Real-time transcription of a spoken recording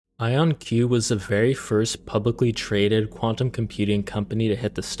IONQ was the very first publicly traded quantum computing company to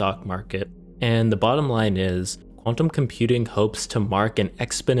hit the stock market, and the bottom line is, quantum computing hopes to mark an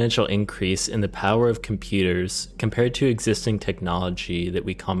exponential increase in the power of computers compared to existing technology that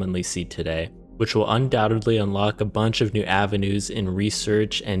we commonly see today, which will undoubtedly unlock a bunch of new avenues in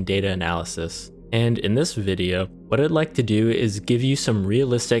research and data analysis. And in this video, what I'd like to do is give you some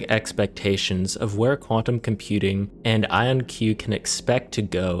realistic expectations of where quantum computing and IONQ can expect to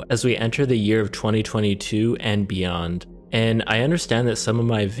go as we enter the year of 2022 and beyond. And I understand that some of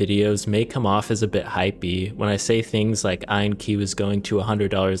my videos may come off as a bit hypey when I say things like IONQ is going to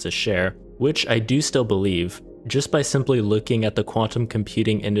 $100 a share, which I do still believe, just by simply looking at the quantum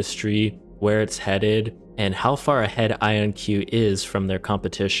computing industry, where it's headed, and how far ahead IONQ is from their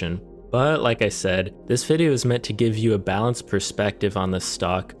competition. But like I said, this video is meant to give you a balanced perspective on this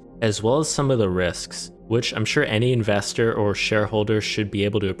stock, as well as some of the risks, which I'm sure any investor or shareholder should be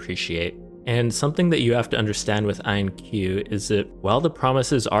able to appreciate. And something that you have to understand with IONQ is that while the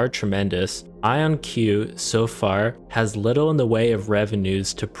promises are tremendous, IONQ so far has little in the way of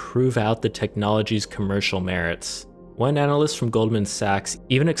revenues to prove out the technology's commercial merits. One analyst from Goldman Sachs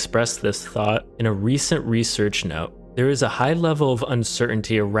even expressed this thought in a recent research note. There is a high level of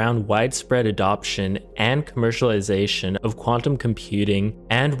uncertainty around widespread adoption and commercialization of quantum computing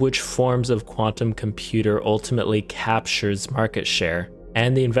and which forms of quantum computer ultimately captures market share.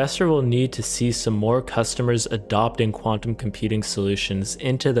 And the investor will need to see some more customers adopting quantum computing solutions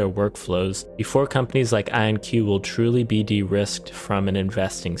into their workflows before companies like IONQ will truly be de-risked from an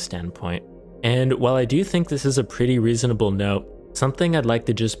investing standpoint. And while I do think this is a pretty reasonable note, something I'd like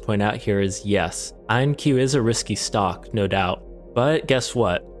to just point out here is yes, IONQ is a risky stock, no doubt. But guess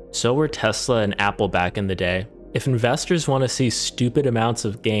what? So were Tesla and Apple back in the day. If investors want to see stupid amounts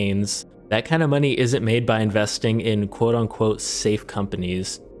of gains, that kind of money isn't made by investing in quote-unquote safe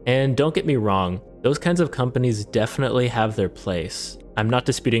companies. And don't get me wrong, those kinds of companies definitely have their place. I'm not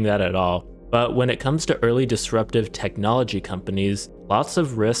disputing that at all. But when it comes to early disruptive technology companies, lots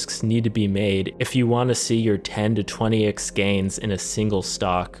of risks need to be made if you want to see your 10 to 20x gains in a single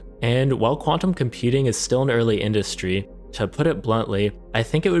stock. And while quantum computing is still an early industry, to put it bluntly, I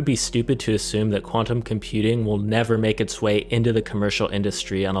think it would be stupid to assume that quantum computing will never make its way into the commercial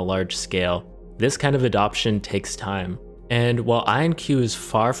industry on a large scale. This kind of adoption takes time. And while IONQ is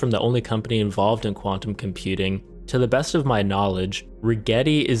far from the only company involved in quantum computing, to the best of my knowledge,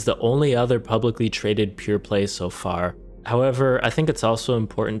 Rigetti is the only other publicly traded pure play so far. However, I think it's also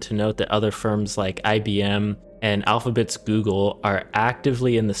important to note that other firms like IBM and Alphabet's Google are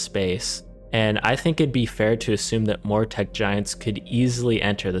actively in the space, and I think it'd be fair to assume that more tech giants could easily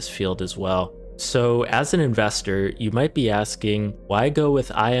enter this field as well. So as an investor, you might be asking, why go with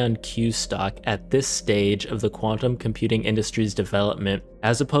IONQ stock at this stage of the quantum computing industry's development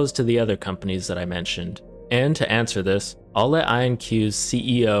as opposed to the other companies that I mentioned? And to answer this, I'll let IONQ's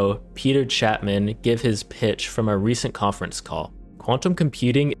CEO, Peter Chapman, give his pitch from a recent conference call. Quantum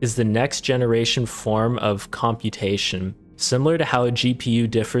computing is the next generation form of computation, similar to how a GPU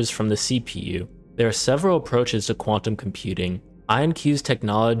differs from the CPU. There are several approaches to quantum computing. IONQ's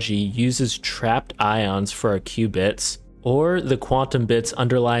technology uses trapped ions for our qubits, or the quantum bits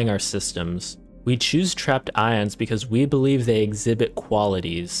underlying our systems. We choose trapped ions because we believe they exhibit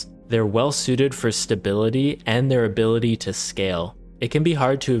qualities. They're well suited for stability and their ability to scale. It can be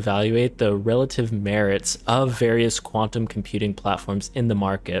hard to evaluate the relative merits of various quantum computing platforms in the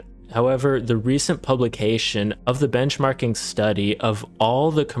market. However, the recent publication of the benchmarking study of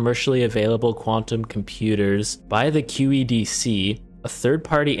all the commercially available quantum computers by the QEDC, a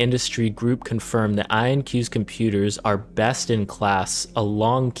third-party industry group, confirmed that IONQ's computers are best in class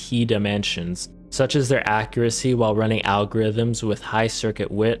along key dimensions, such as their accuracy while running algorithms with high circuit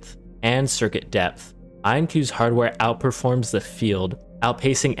width and circuit depth. IONQ's hardware outperforms the field,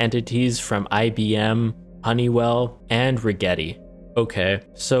 outpacing entities from IBM, Honeywell, and Rigetti. Okay,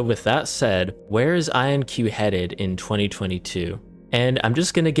 so with that said, where is IONQ headed in 2022? And I'm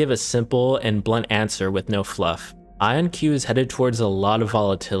just going to give a simple and blunt answer with no fluff. IONQ is headed towards a lot of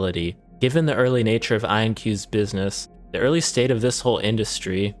volatility. Given the early nature of IONQ's business, the early state of this whole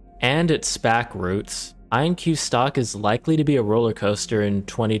industry, and its SPAC roots, IONQ stock is likely to be a roller coaster in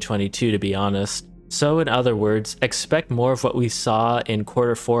 2022, to be honest. So in other words, expect more of what we saw in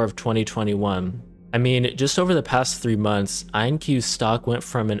Q4 of 2021. I mean, just over the past 3 months, IONQ's stock went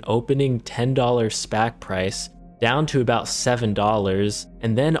from an opening $10 SPAC price down to about $7,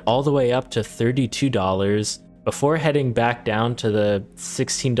 and then all the way up to $32, before heading back down to the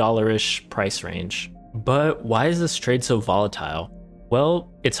 $16-ish price range. But why is this trade so volatile?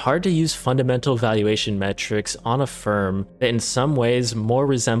 Well, it's hard to use fundamental valuation metrics on a firm that in some ways more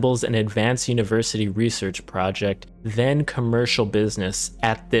resembles an advanced university research project than commercial business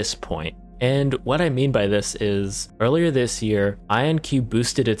at this point. And what I mean by this is, earlier this year, IONQ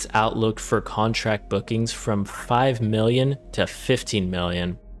boosted its outlook for contract bookings from 5 million to 15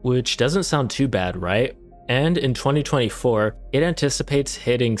 million, which doesn't sound too bad, right? And in 2024, it anticipates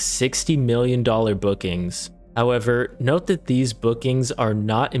hitting $60 million bookings. However, note that these bookings are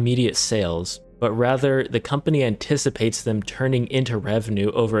not immediate sales, but rather the company anticipates them turning into revenue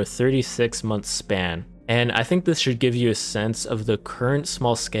over a 36-month span. And I think this should give you a sense of the current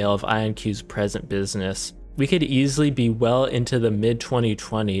small scale of IONQ's present business. We could easily be well into the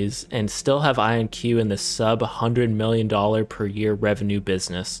mid-2020s and still have IONQ in the sub $100 million per year revenue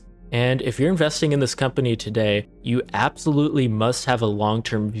business. And if you're investing in this company today, you absolutely must have a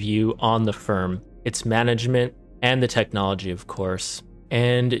long-term view on the firm, its management, and the technology, of course.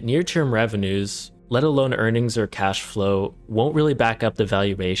 And near-term revenues, let alone earnings or cash flow, won't really back up the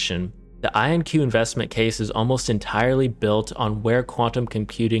valuation. The IONQ investment case is almost entirely built on where quantum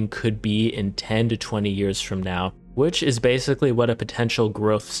computing could be in 10 to 20 years from now, which is basically what a potential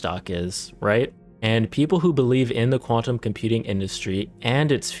growth stock is, right? And people who believe in the quantum computing industry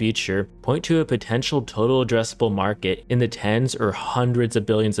and its future point to a potential total addressable market in the tens or hundreds of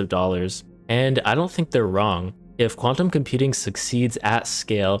billions of dollars. And I don't think they're wrong. If quantum computing succeeds at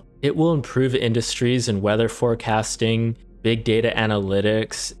scale, it will improve industries in weather forecasting, big data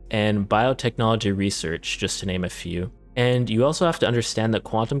analytics, and biotechnology research, just to name a few. And you also have to understand that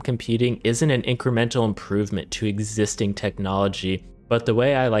quantum computing isn't an incremental improvement to existing technology, but the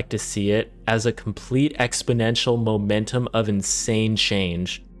way I like to see it, as a complete exponential momentum of insane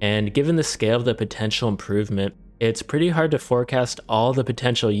change. And given the scale of the potential improvement, it's pretty hard to forecast all the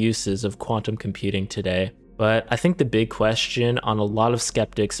potential uses of quantum computing today. But I think the big question on a lot of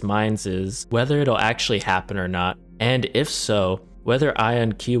skeptics' minds is whether it'll actually happen or not, and if so, whether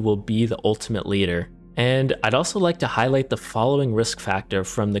IONQ will be the ultimate leader. And I'd also like to highlight the following risk factor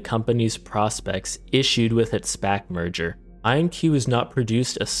from the company's prospects issued with its SPAC merger. IONQ has not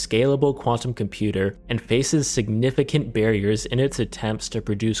produced a scalable quantum computer and faces significant barriers in its attempts to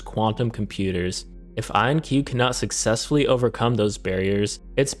produce quantum computers. If IONQ cannot successfully overcome those barriers,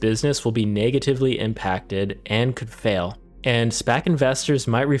 its business will be negatively impacted and could fail. And SPAC investors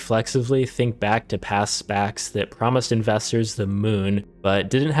might reflexively think back to past SPACs that promised investors the moon, but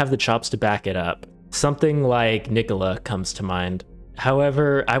didn't have the chops to back it up. Something like Nikola comes to mind.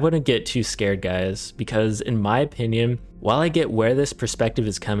 However, I wouldn't get too scared, guys, because in my opinion, while I get where this perspective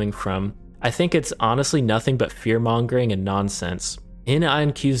is coming from, I think it's honestly nothing but fear-mongering and nonsense. In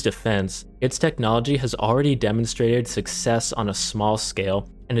IONQ's defense, its technology has already demonstrated success on a small scale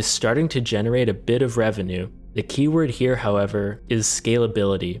and is starting to generate a bit of revenue. The key word here, however, is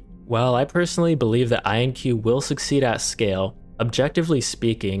scalability. While I personally believe that IONQ will succeed at scale, objectively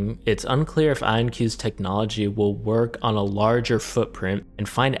speaking, it's unclear if IONQ's technology will work on a larger footprint and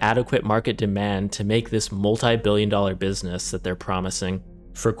find adequate market demand to make this multi-billion-dollar business that they're promising.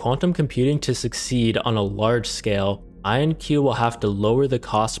 For quantum computing to succeed on a large scale, IONQ will have to lower the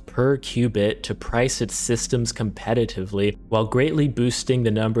cost per qubit to price its systems competitively while greatly boosting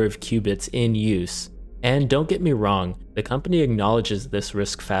the number of qubits in use. And don't get me wrong, the company acknowledges this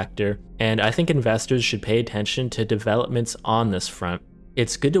risk factor, and I think investors should pay attention to developments on this front.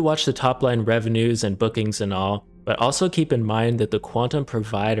 It's good to watch the top-line revenues and bookings and all, but also keep in mind that the quantum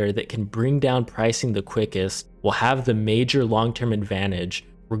provider that can bring down pricing the quickest will have the major long-term advantage,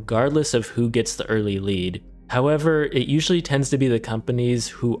 regardless of who gets the early lead. However, it usually tends to be the companies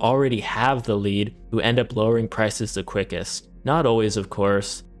who already have the lead who end up lowering prices the quickest. Not always, of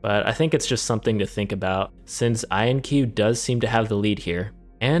course, but I think it's just something to think about, since IONQ does seem to have the lead here.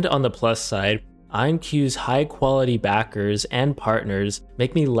 And on the plus side, IONQ's high-quality backers and partners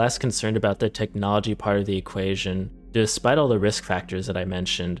make me less concerned about the technology part of the equation, despite all the risk factors that I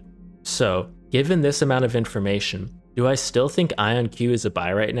mentioned. So, given this amount of information, do I still think IONQ is a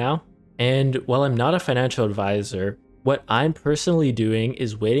buy right now? And while I'm not a financial advisor, what I'm personally doing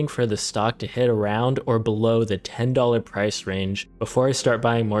is waiting for the stock to hit around or below the $10 price range before I start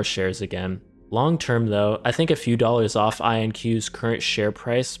buying more shares again. Long term though, I think a few dollars off IONQ's current share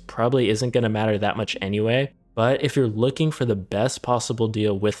price probably isn't going to matter that much anyway, but if you're looking for the best possible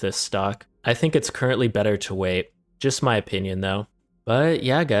deal with this stock, I think it's currently better to wait. Just my opinion though. But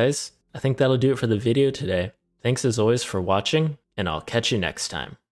yeah guys, I think that'll do it for the video today. Thanks as always for watching, and I'll catch you next time.